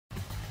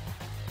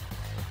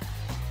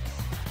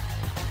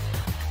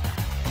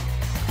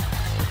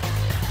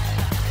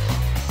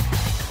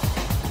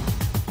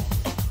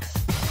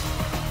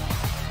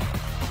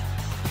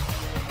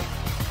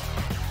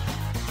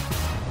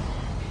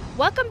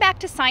Welcome back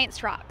to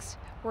Science Rocks.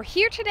 We're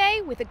here today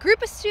with a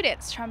group of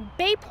students from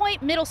Bay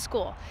Point Middle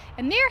School,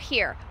 and they're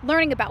here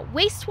learning about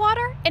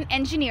wastewater and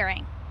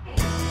engineering.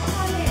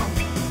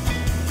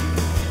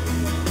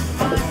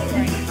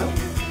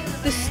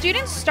 The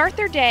students start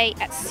their day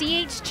at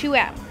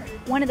CH2M,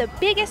 one of the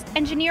biggest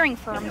engineering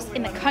firms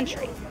in the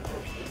country.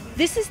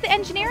 This is the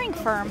engineering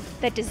firm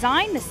that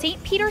designed the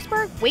St.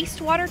 Petersburg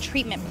wastewater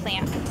treatment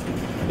plant.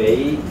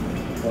 Bay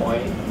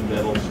Point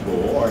Middle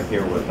School are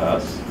here with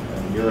us,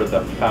 and you're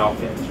the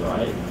Falcons,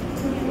 right?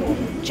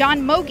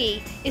 John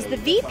Mogi is the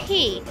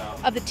VP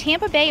of the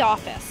Tampa Bay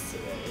office.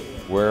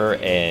 We're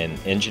an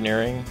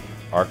engineering,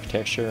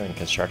 architecture, and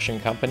construction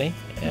company,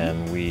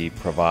 and we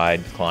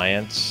provide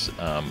clients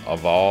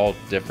of all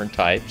different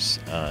types,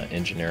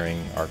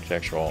 engineering,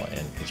 architectural,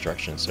 and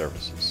construction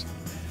services.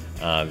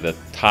 The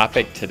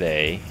topic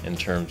today, in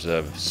terms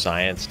of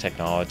science,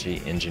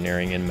 technology,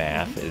 engineering, and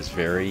math, is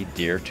very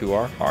dear to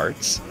our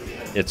hearts.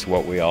 It's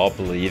what we all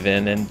believe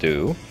in and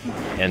do,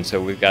 and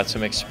so we've got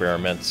some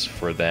experiments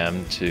for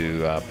them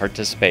to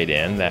participate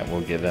in that will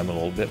give them a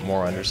little bit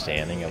more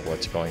understanding of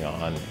what's going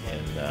on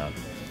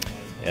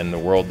in the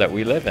world that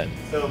we live in.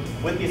 So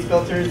with these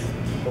filters,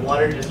 the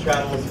water just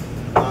travels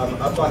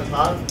up on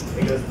top.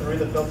 It goes through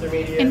the filter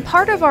media. And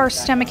part of our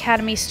STEM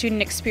Academy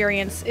student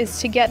experience is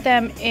to get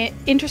them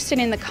interested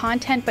in the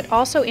content, but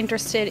also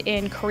interested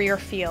in career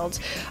fields.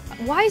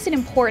 Why is it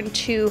important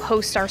to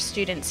host our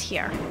students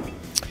here?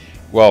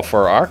 Well,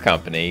 for our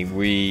company,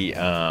 we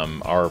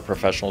are a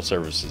professional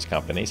services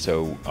company,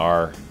 so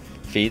our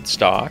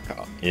feedstock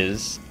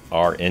is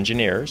our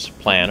engineers,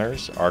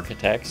 planners,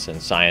 architects,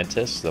 and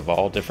scientists of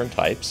all different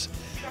types.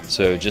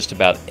 So just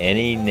about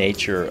any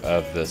nature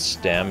of the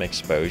STEM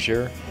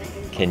exposure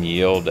can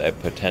yield a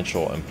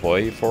potential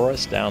employee for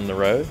us down the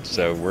road.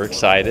 So we're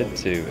excited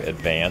to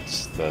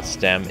advance the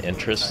STEM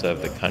interests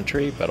of the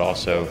country, but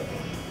also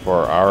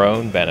for our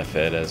own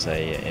benefit as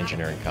an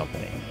engineering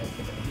company.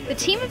 The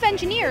team of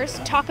engineers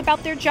talk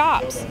about their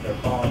jobs. They're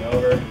falling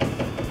over.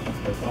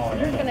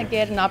 You're going to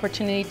get an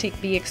opportunity to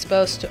be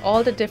exposed to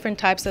all the different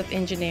types of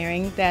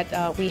engineering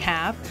that we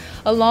have,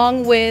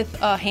 along with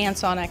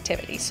hands-on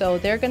activities. So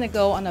they're going to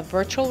go on a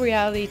virtual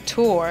reality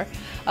tour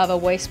of a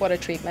wastewater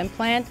treatment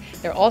plant.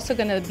 They're also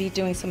going to be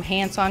doing some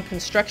hands-on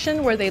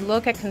construction where they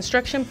look at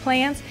construction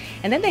plans,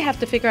 and then they have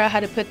to figure out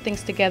how to put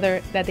things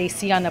together that they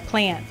see on the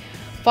plan,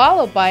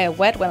 followed by a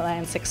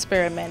wetlands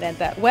experiment, and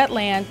that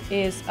wetland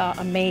is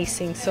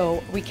amazing,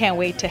 so we can't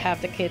wait to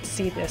have the kids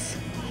see this.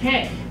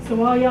 Okay, so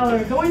while y'all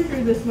are going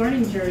through this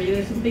learning journey,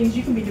 there's some things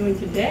you can be doing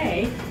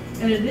today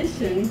in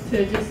addition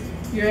to just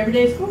your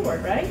everyday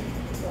schoolwork, right?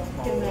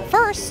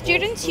 First,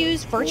 students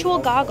use virtual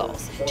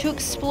goggles to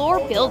explore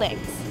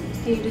buildings.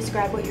 Can you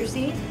describe what you're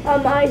seeing?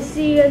 I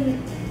see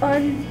an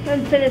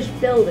unfinished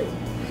building.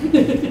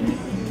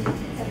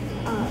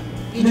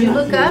 Did you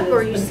look up, or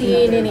are you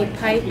seeing any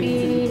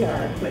piping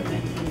or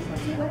Equipment.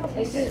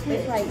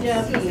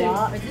 Yeah,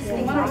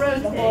 You want to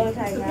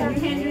rotate. So can you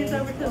hand yours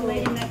over to the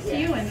lady next to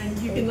you, and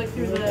then you can look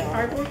through the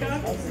cardboard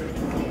goggles?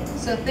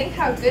 So think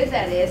how good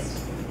that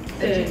is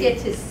that you get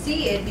to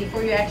see it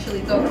before you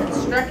actually go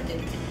construct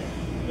it.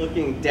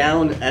 Looking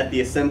down at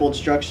the assembled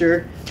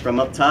structure from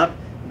up top,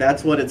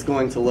 that's what it's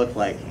going to look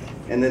like.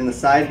 And then the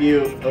side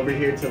view over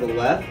here to the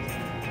left,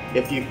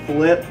 if you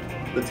flip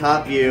the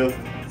top view,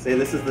 say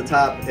this is the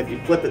top, if you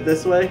flip it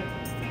this way,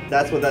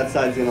 that's what that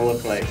side's going to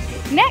look like.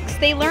 Next,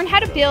 they learn how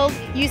to build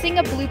using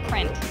a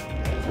blueprint.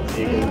 So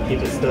you can keep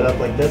it stood up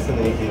like this, and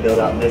then you can build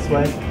out this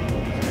way.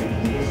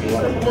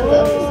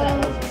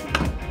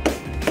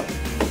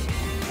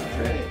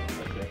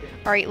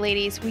 All right,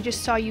 ladies, we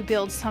just saw you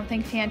build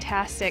something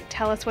fantastic.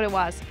 Tell us what it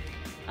was.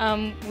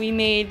 We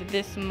made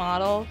this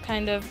model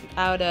kind of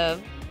out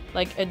of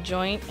like a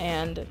joint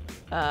and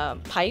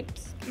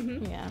pipes.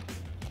 Yeah.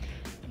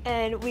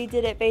 And we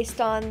did it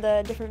based on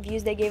the different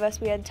views they gave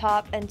us. We had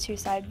top and two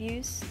side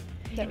views.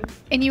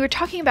 And you were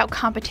talking about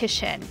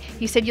competition.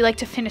 You said you like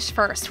to finish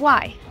first.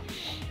 Why?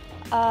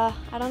 I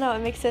don't know, it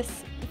makes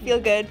us feel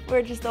good.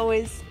 We're just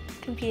always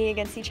competing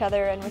against each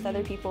other and with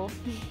other people.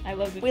 I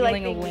love the We like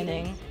feeling of being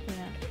winning. leaders.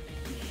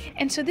 Yeah.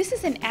 And so this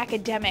is an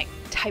academic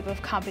type of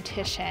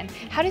competition.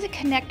 How does it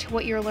connect to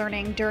what you're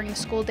learning during the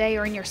school day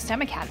or in your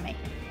STEM Academy?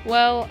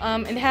 Well,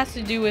 it has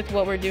to do with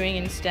what we're doing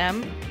in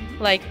STEM,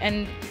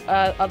 and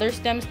other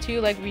STEMs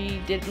too. Like we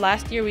did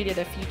last year, we did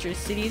a future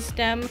cities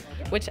STEM,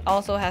 which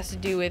also has to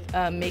do with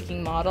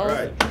making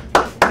models.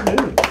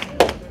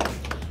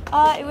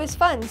 It was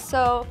fun.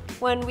 So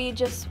when we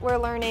just were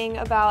learning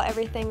about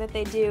everything that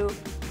they do,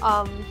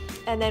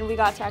 and then we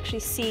got to actually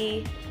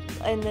see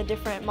in the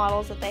different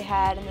models that they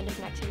had and the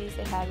different activities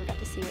they had, we got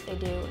to see what they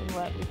do and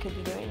what we could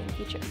be doing in the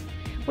future.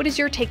 What is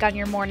your take on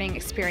your morning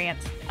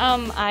experience?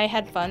 I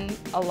had fun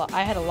a lot.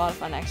 I had a lot of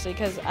fun actually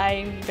because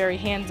I'm very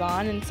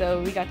hands-on, and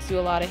so we got to do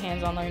a lot of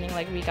hands-on learning.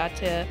 Like we got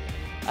to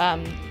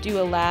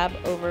do a lab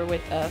over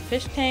with a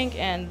fish tank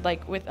and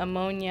like with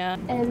ammonia.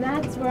 And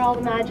that's where all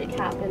the magic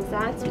happens.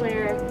 That's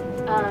where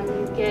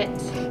you get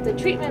the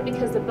treatment,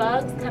 because the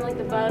bugs, kind of like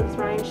the bugs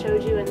Ryan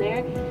showed you in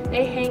there,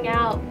 they hang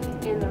out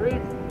in the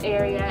root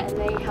area, and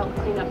they help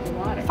clean up the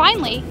water.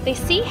 Finally, they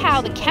see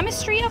how the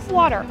chemistry of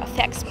water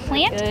affects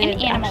plant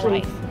and animal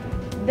life.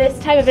 This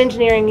type of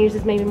engineering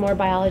uses maybe more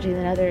biology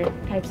than other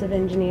types of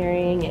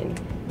engineering, and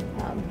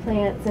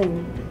plants,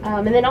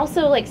 and then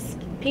also like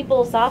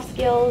people soft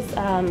skills,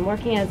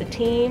 working as a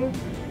team.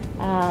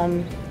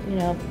 You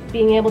know,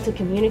 being able to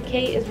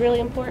communicate is really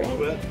important.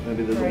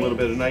 Maybe there's a little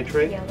bit of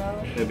nitrate,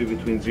 yellow. maybe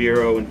between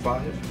 0 and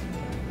 5.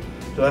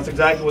 So that's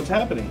exactly what's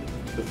happening.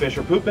 The fish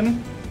are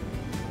pooping,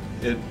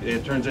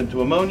 it turns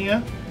into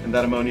ammonia, and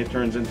that ammonia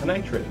turns into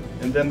nitrate.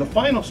 And then the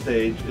final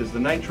stage is the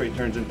nitrate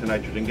turns into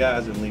nitrogen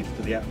gas and leads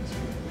to the atmosphere.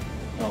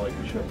 Like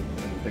we showed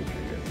in the picture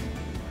here.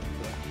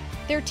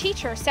 Their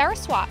teacher, Sarah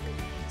Swak,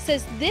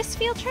 says this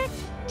field trip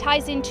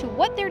ties into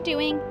what they're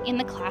doing in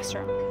the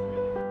classroom.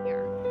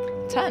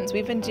 Tons.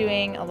 We've been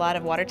doing a lot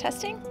of water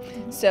testing.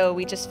 So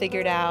we just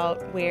figured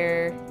out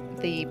where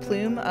the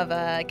plume of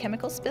a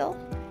chemical spill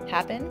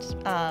happened,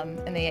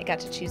 and they got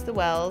to choose the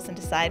wells and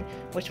decide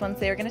which ones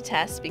they were going to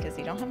test, because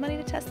you don't have money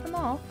to test them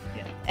all.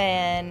 Yeah.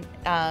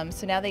 And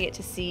so now they get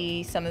to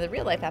see some of the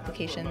real life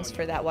applications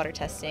for that water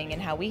testing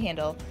and how we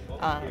handle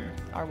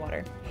our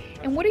water.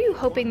 And what are you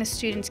hoping the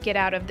students get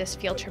out of this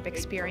field trip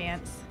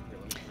experience?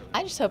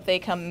 I just hope they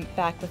come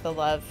back with a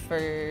love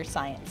for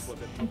science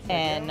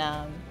and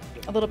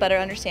a little better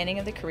understanding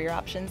of the career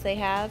options they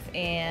have,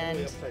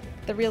 and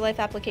the real life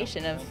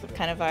application of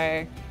kind of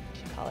our,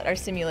 our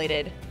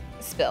simulated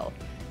spill,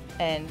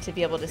 and to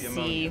be able to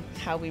see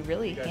how we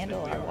really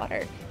handle our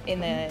water in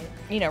the,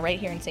 right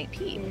here in St.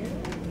 Pete.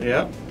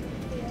 Yeah.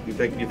 You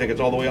think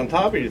it's all the way on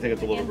top, or you think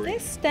it's a little green?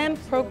 This STEM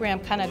program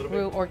kind of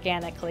grew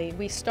organically.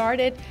 We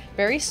started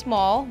very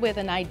small with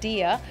an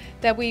idea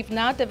that we've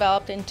now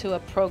developed into a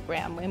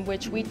program in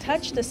which we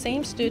touch the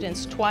same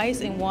students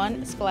twice in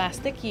one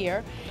scholastic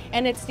year,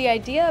 and it's the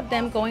idea of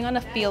them going on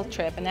a field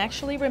trip and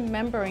actually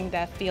remembering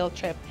that field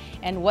trip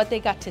and what they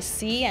got to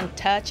see and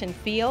touch and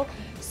feel.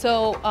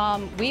 So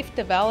we've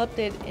developed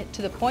it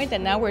to the point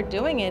that now we're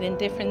doing it in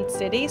different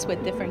cities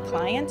with different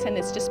clients, and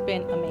it's just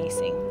been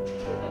amazing.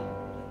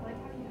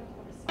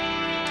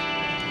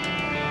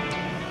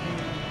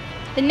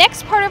 The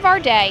next part of our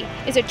day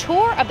is a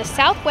tour of the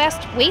Southwest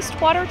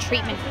Wastewater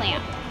Treatment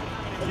Plant.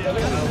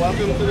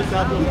 Welcome to the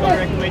Southwest Water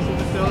Reclamation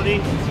Facility.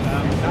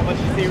 Not much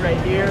to see right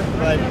here,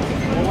 but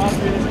we'll walk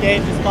through this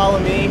gate. Just follow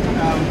me.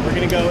 We're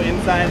going to go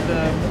inside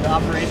the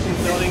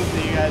operations building so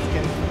you guys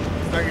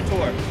can start your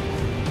tour.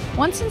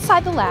 Once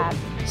inside the lab,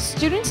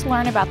 students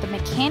learn about the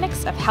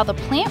mechanics of how the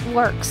plant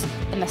works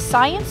and the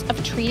science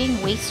of treating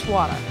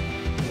wastewater.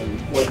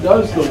 What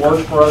does the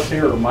work for us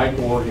here are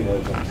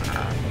microorganisms,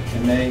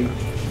 and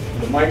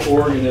the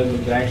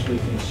microorganisms actually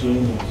consume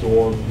and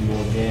absorb the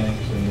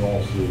organics in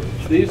raw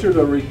sewage. These are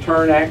the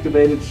return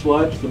activated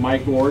sludge, the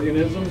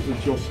microorganisms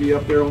that you'll see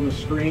up there on the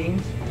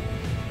screens.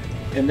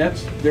 And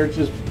there's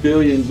just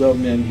billions of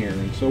them in here.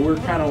 And so we're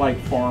kind of like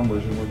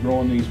farmers, and we're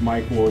growing these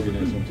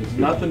microorganisms. It's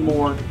nothing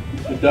more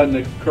that doesn't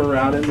occur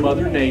out in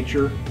Mother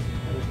Nature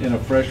in a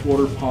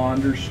freshwater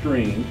pond or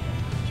stream.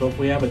 So if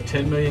we have a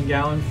 10 million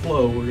gallon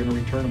flow, we're going to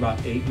return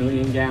about 8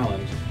 million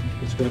gallons.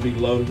 It's going to be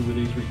loaded with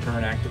these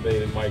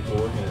return-activated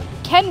microorganisms.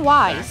 Ken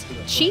Wise,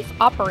 chief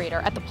operator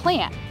at the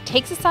plant,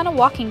 takes us on a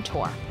walking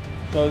tour.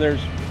 So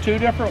there's two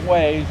different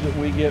ways that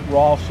we get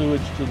raw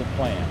sewage to the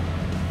plant.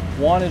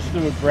 One is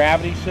through a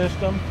gravity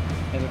system,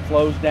 and it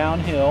flows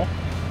downhill.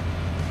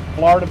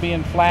 Florida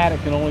being flat,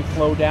 it can only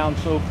flow down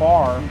so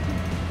far,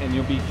 and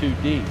you'll be too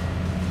deep.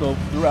 So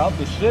throughout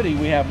the city,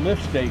 we have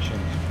lift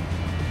stations.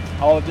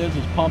 All it does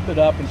is pump it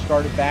up and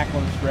start it back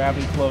on its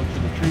gravity flow to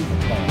the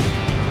treatment plant.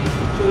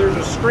 So there's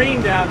a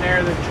screen down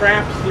there that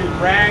traps the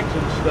rags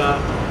and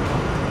stuff,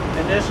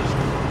 and this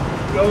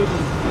goes,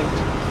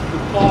 the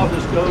claw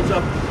just goes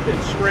up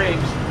and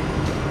scrapes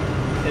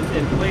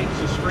and cleans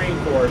the screen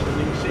for us, and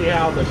you can see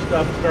how the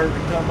stuff starts to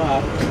come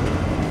up.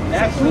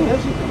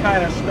 This is the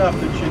kind of stuff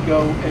that should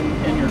go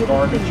in your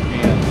garbage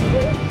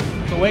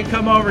can. So we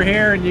come over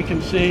here and you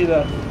can see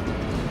the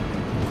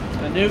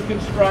new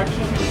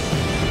construction.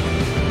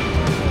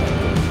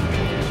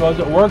 So as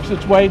it works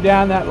its way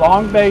down that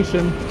long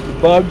basin,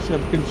 bugs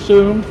have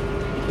consumed,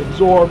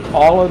 absorbed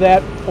all of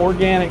that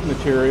organic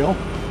material,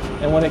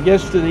 and when it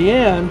gets to the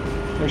end,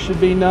 there should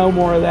be no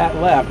more of that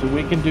left, and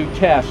we can do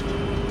tests,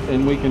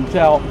 and we can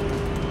tell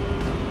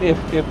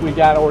if we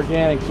got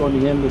organics on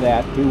the end of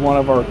that, do one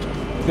of our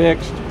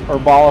fixed or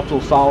volatile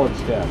solids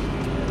tests.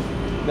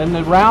 Then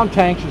the round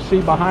tanks you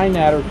see behind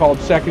that are called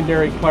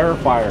secondary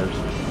clarifiers.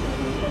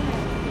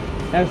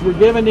 As we're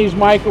giving these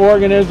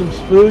microorganisms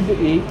food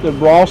to eat, the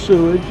raw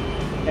sewage,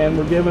 and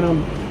we're giving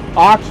them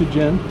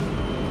oxygen,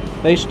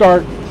 they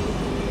start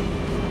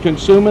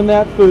consuming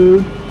that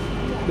food.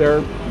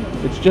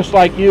 It's just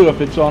like you,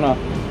 if it's on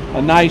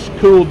a nice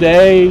cool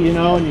day,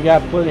 and you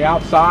got plenty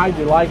outside,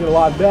 you like it a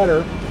lot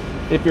better.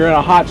 If you're in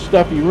a hot,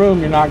 stuffy room,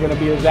 you're not going to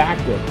be as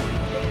active.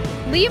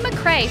 Leah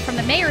McCrae from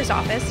the mayor's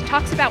office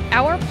talks about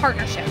our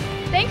partnership.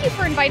 Thank you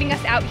for inviting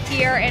us out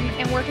here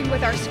and working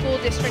with our school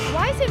district.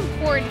 Why is it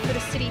important for the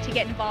city to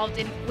get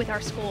involved with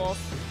our schools?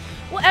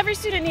 Well, every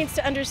student needs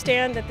to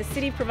understand that the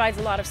city provides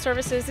a lot of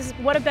services.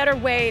 What a better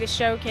way to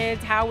show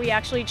kids how we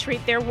actually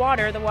treat their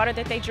water, the water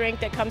that they drink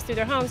that comes through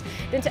their homes,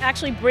 than to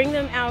actually bring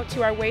them out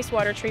to our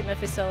wastewater treatment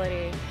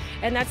facility.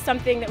 And that's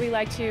something that we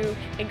like to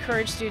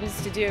encourage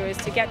students to do, is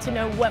to get to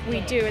know what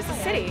we do as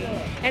a city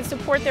and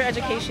support their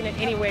education in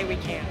any way we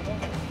can.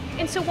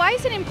 And so why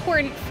is it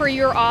important for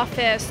your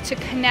office to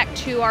connect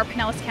to our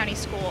Pinellas County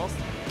schools?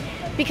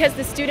 Because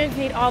the students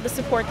need all the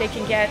support they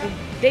can get.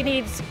 They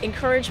need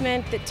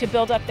encouragement to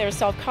build up their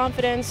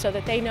self-confidence so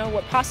that they know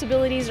what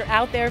possibilities are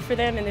out there for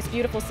them in this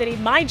beautiful city.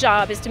 My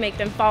job is to make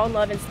them fall in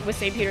love with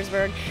St.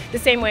 Petersburg the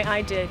same way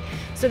I did.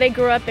 So they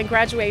grow up and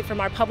graduate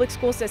from our public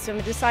school system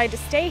and decide to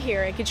stay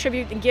here and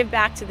contribute and give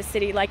back to the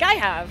city like I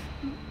have.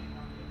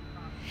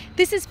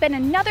 This has been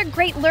another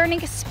great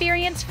learning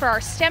experience for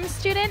our STEM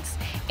students,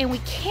 and we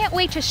can't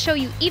wait to show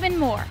you even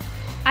more.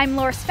 I'm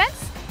Laura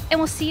Spence, and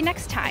we'll see you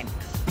next time.